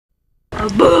Say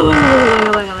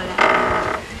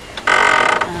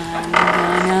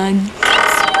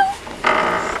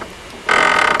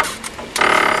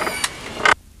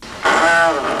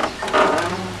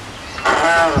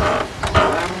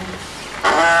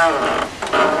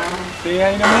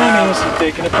hi to Mommy, she's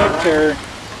taking a picture.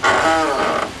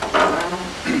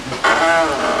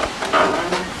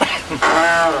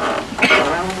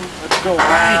 Let's go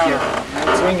high here.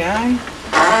 Let's swing high.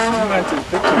 You want to the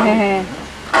picture.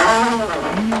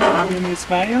 Give me a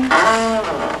smile.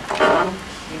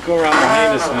 You go around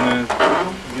behind us and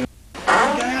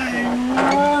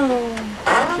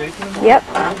Yep.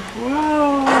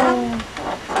 Whoa!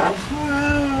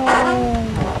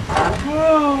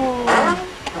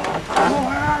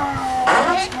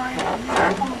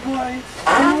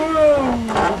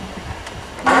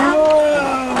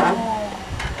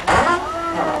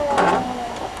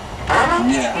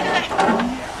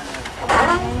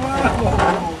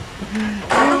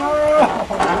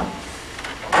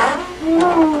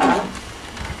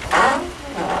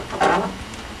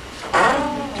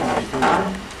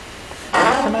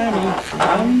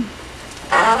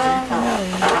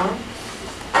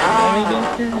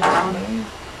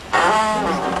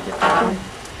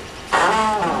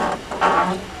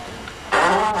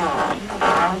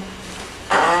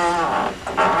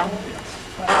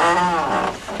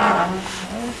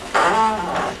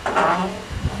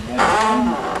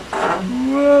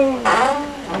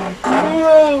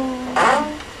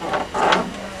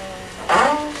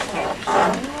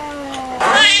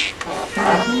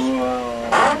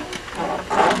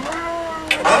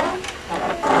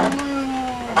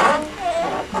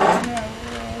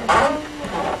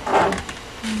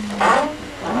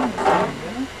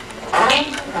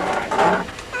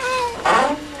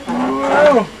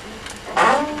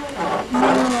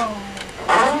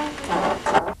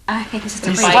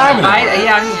 He's slamming you.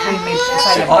 Yeah,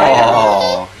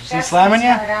 Oh, is he slamming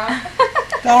you?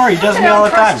 Don't worry, he does me all the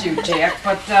time. You, Jack,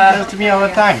 but He does to me all the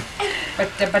time.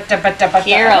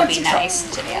 Here, I'll be nice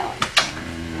to Alan.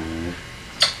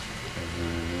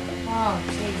 Oh,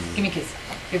 jeez. Give me a kiss.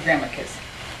 Give Grandma a kiss.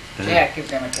 Jack, give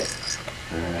Grandma a kiss.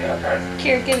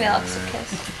 Here, give Alex a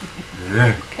kiss.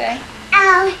 Okay.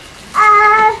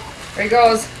 There he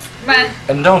goes. Come on.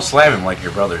 And don't slam him like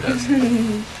your brother does.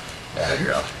 Yeah,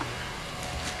 girl.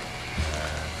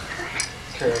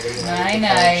 Night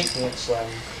night.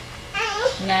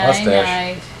 Night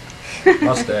night.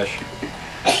 Mustache.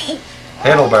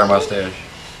 Handlebar mustache.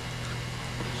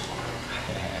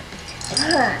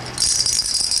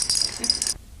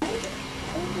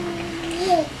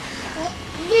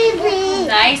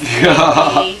 Nice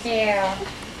baby. Yeah.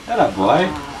 That up, boy.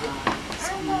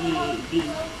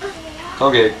 Sweetie.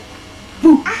 Colgate.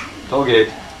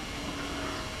 Colgate.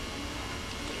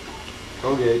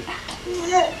 Colgate.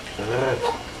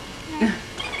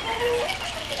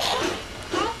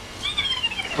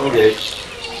 Colgate.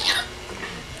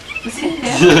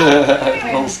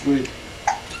 Don't squeak.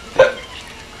 Cut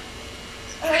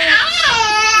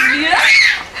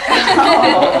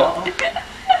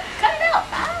it out,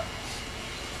 Bob.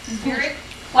 Eric,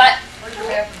 What? where's your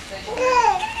bathroom station?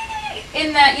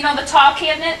 In the, you know, the tall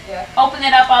cabinet? Yeah. Open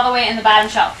it up all the way in the bottom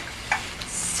shelf.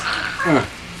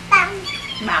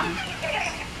 Mom.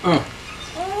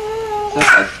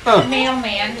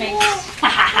 Mailman makes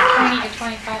 20 to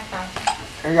 25,000.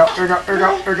 Here you go, here you go, here you go,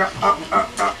 here you go.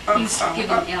 He's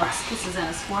giving Alex kisses on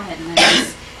his forehead and then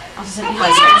he's, all of a sudden he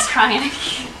like starts crying.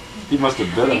 He must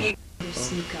have bit him. You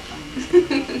sneak up on him.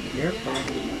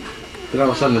 Then all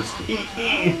of a sudden it's...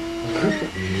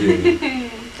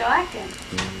 Go acting.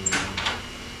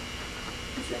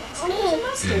 He's a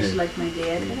mustache like my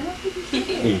dad.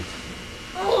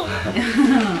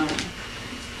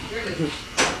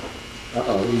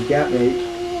 Uh-oh, he's got me.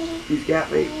 He's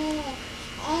got me.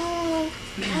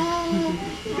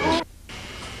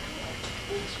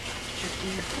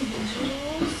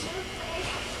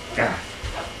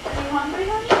 Are you hungry,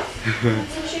 honey?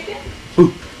 Some chicken?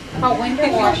 A window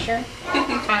washer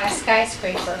on a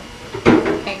skyscraper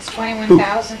makes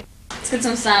 21,000. Let's get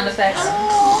some sound effects.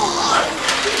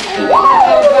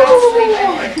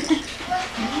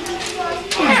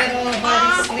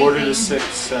 Quarter to 6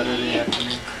 Saturday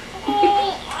afternoon.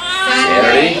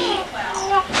 Saturday.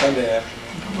 Sunday afternoon.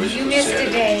 You missed a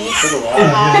day. Took a while.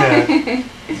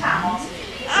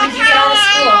 When did you get out of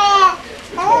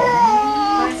school?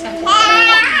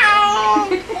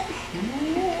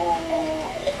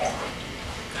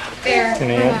 There. In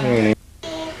the afternoon.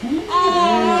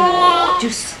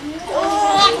 Juice.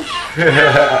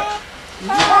 Yeah,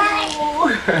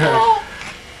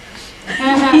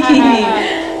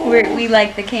 We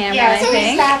like the camera, I so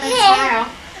think. stop and smile.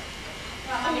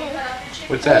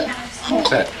 What's that? What's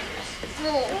that?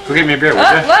 Go get me a beer, would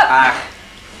Look, you? look. Ah.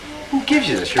 Who gives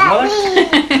you this? Your mother?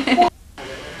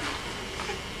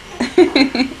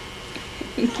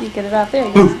 You get it out there.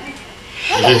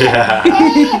 Yeah.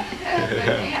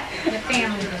 The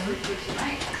family room.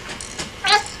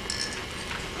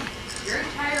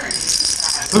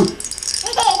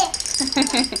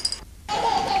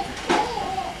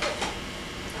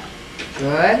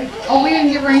 Good. Oh, we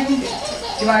didn't give her anything. Do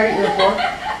you want her to eat your fork?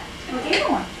 I gave her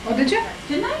one. Oh, did you?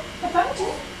 Didn't I? I thought I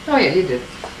did. Oh, yeah, you did.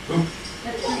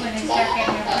 That's when they start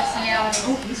getting their personality.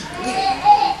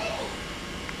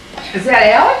 Is that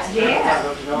Alex? Yeah.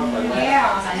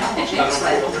 Yeah. I know. Jake's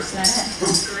like over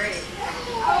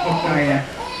Oh, yeah.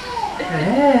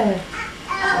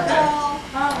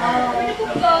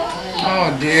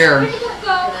 Oh, dear.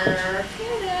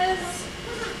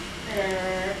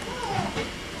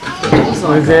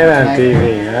 Who's that on TV,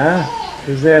 huh?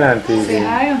 Who's that on Say TV?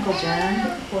 hi, Uncle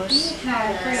John. Of course.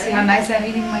 See how nice I'm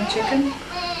eating my chicken?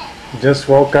 Just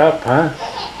woke up, huh?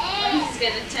 He's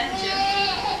getting attention.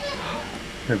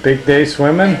 A big day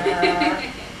swimming?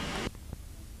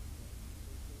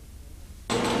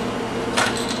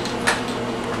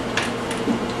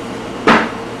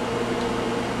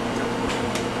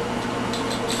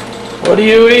 What are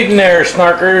you eating there,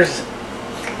 Snarkers?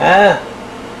 Huh?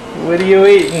 What are you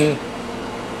eating?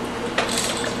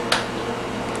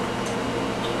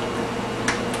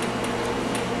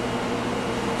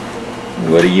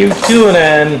 What are you doing,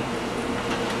 Ann?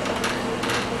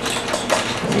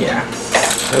 Yeah.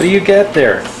 What do you got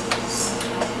there?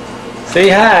 Say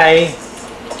hi.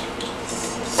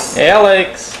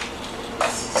 Alex.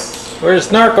 Where's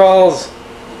Snarkles?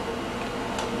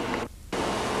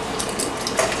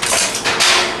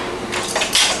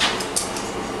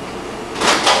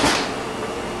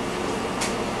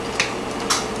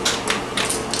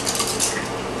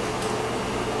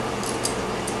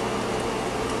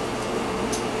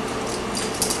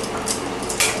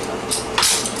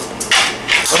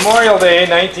 Memorial Day,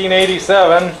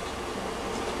 1987.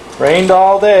 Rained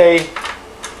all day,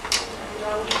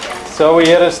 so we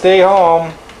had to stay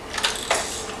home.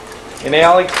 And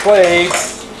Alex played.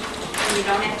 You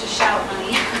don't have to shout,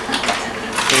 honey.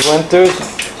 He went to,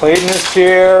 played in his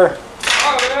chair,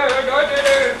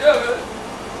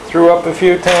 threw up a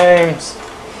few times.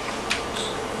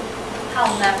 How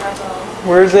memorable.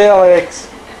 Where's Alex?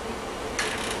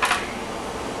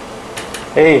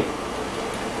 Hey,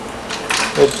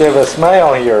 let's have a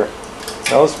smile here.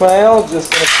 No smile? Just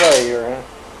gonna play here,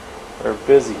 huh? Or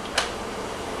busy.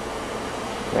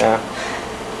 Yeah.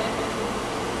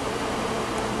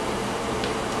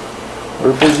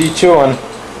 We're busy chewing.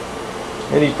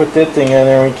 Eddie put that thing on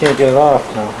there and we can't get it off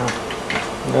now, huh?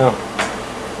 No.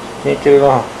 Can't get it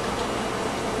off.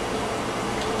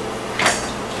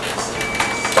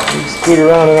 We scoot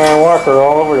around in our walker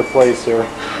all over the place here.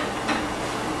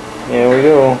 Yeah, we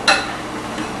do.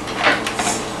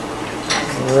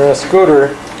 We're a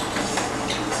scooter.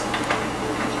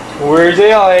 Where's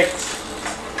Alex?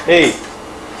 Hey,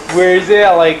 where's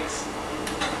Alex?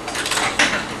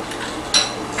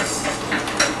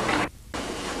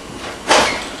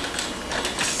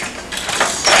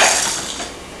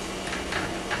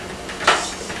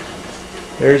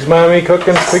 There's Mommy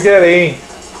cooking spaghetti.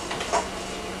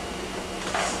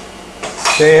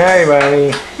 Say hi,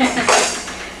 Mommy.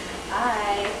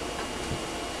 Hi.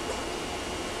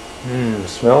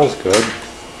 Smells good.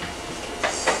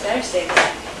 Better say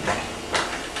that.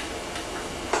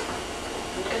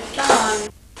 Good song.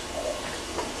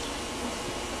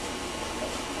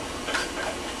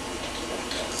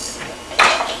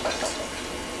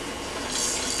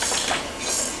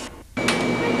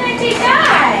 Where'd that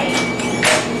guy?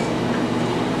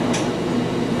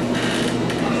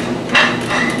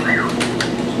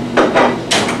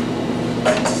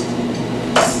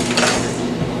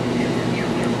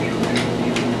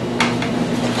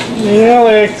 Hey,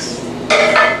 Alex.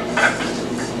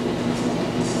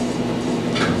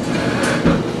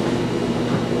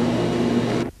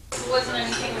 Wasn't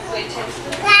anything the way it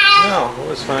tasted. No, it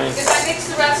was fine. If I mix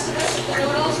the rest of this with the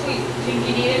noodles, think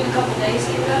you need it in a couple days,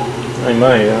 get it up? I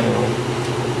might, I don't know.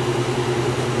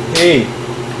 Hey.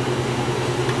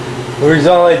 Where's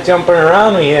all that jumping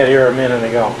around we had here a minute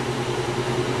ago?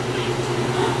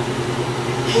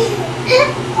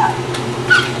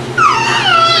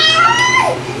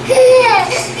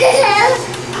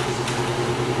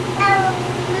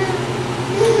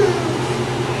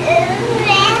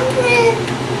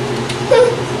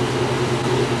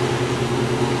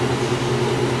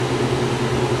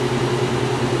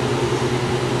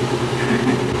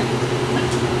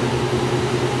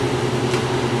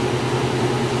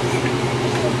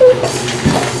 Silly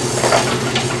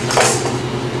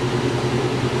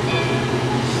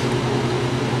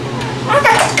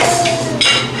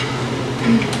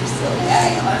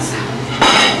Alice.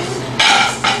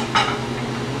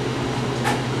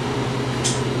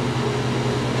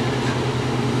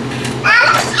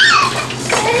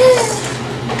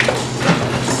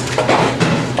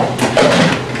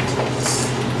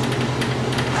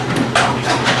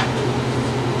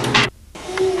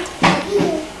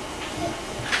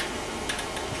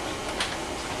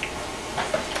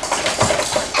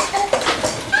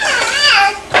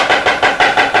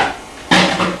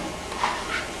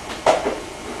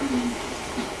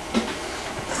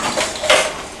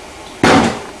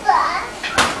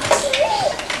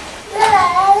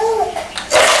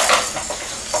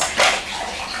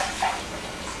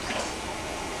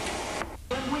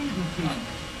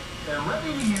 They're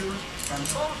ready to use and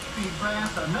post-feed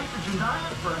grass a nitrogen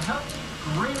diet for a healthy,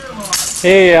 greener lawn.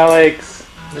 Hey Alex,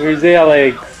 there's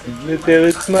Alex. Let's have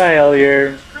a smile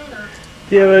here.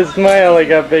 Give a smile like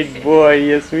a big boy.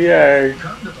 Yes, we are.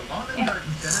 Come to the Lawn and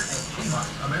Garden Center at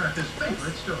Kmart, America's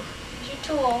favorite store. Your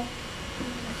tool.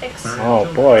 Fix. Oh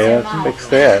boy, let's fix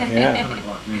that. Yeah.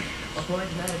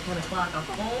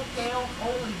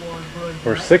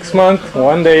 We're 6 months,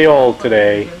 1 day old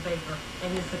today.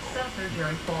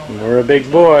 We're a big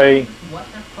boy.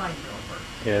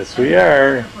 Yes, we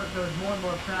are.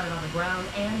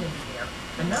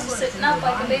 Sitting up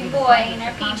like a big boy in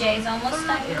our PJs, almost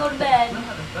time to go to bed.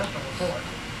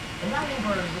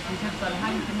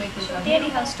 Show Daddy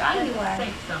how strong you are.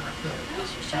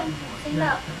 Stand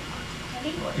up.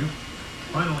 Ready?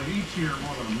 Finally, each year,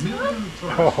 more than 1 million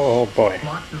tourists Oh boy.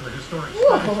 flock to the historic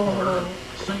Spanish Quarter of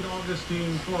St.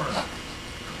 Augustine, Florida.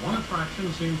 One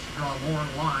attraction seems to draw more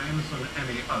lines than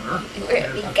any other. You're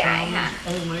a big guy, huh?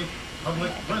 Only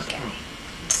public restroom.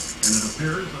 And it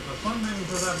appears that the funding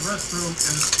for that restroom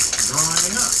is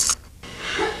drying up.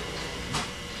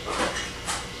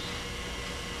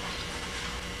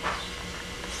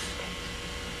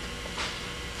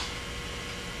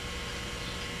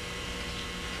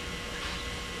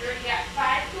 We got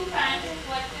 5 coupons,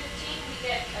 115. We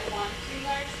get a 1 free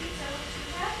large pizza with 2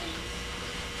 toppings.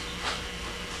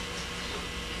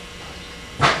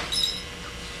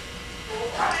 All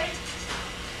right.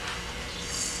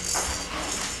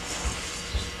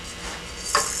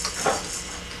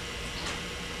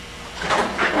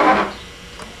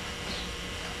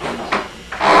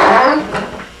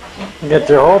 You got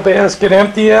your whole basket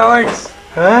empty, Alex?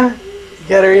 Huh? You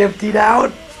got her emptied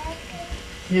out?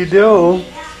 You do?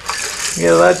 You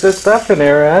got lots of stuff in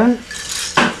there, huh?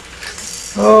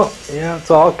 Oh, yeah, it's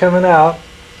all coming out.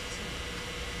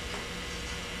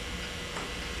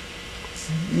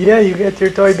 Yeah, you got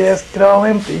your toy basket all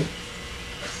empty.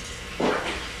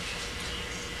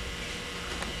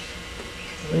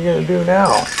 What are you gonna do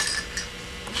now?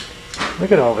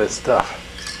 Look at all this stuff.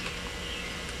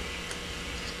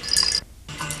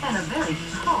 And a very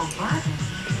tall button.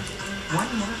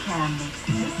 1 little can makes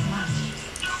this much.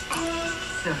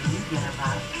 So you get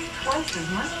about twice as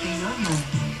much for your money.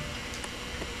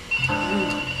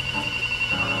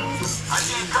 I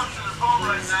can't come to the phone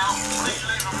right now. Please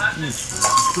leave a message.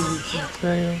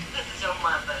 Your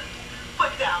mother.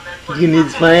 Put down that You need to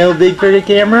smile big for the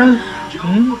camera?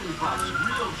 Jello Pudding Pops,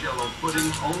 real Jello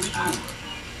pudding, only cooler.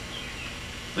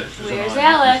 This is Where's an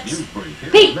Alex? Newsbreak.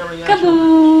 Here's Mary Ann.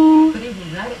 Peek-a-boo! Good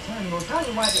evening, Night at 10 will tell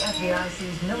you why the FBI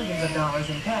seized millions of dollars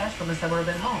in cash from a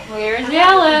suburban home. Where's And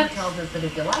Alex? tells us that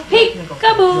if you like Peek-a-boo! technical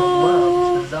you'll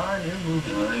love this bizarre new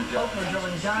movie. Oprah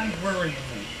drilling John's Brewery in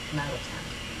me. Night at 10.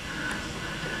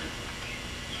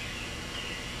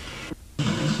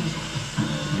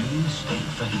 New state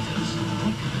fajitas.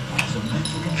 Think of it as a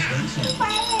Mexican state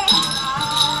sandwich.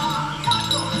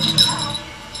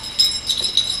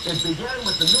 It began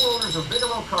with the new owners of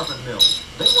Bigelow Carpet Mills.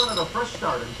 They wanted a fresh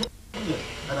start and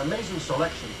an amazing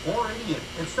selection, $4.88.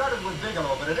 It started with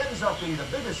Bigelow, but it ends up being the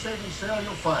biggest savings sale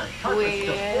you'll find. Carpets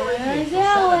just $4.88 for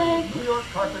 $7 New York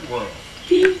Carpet World.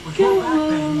 With low back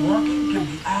pain, walking can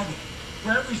be agony.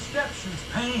 For every step, she's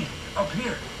pain. Up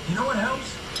here. You know what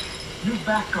helps? New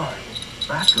back guard.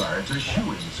 Back guards are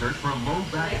shoe insert for low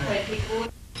back pain.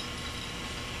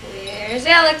 Where's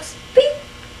Alex?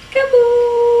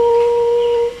 Peek-a-boo!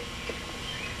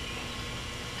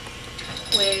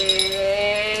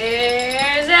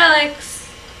 Where's Alex?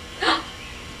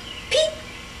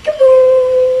 Peek-a-boo!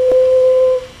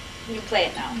 You play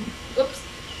it now. Oops.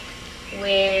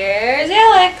 Where's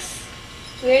Alex?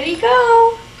 Where'd he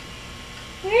go?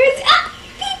 Where's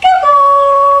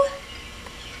Peek-a-boo!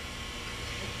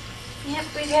 Yep,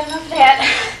 we've had enough of that.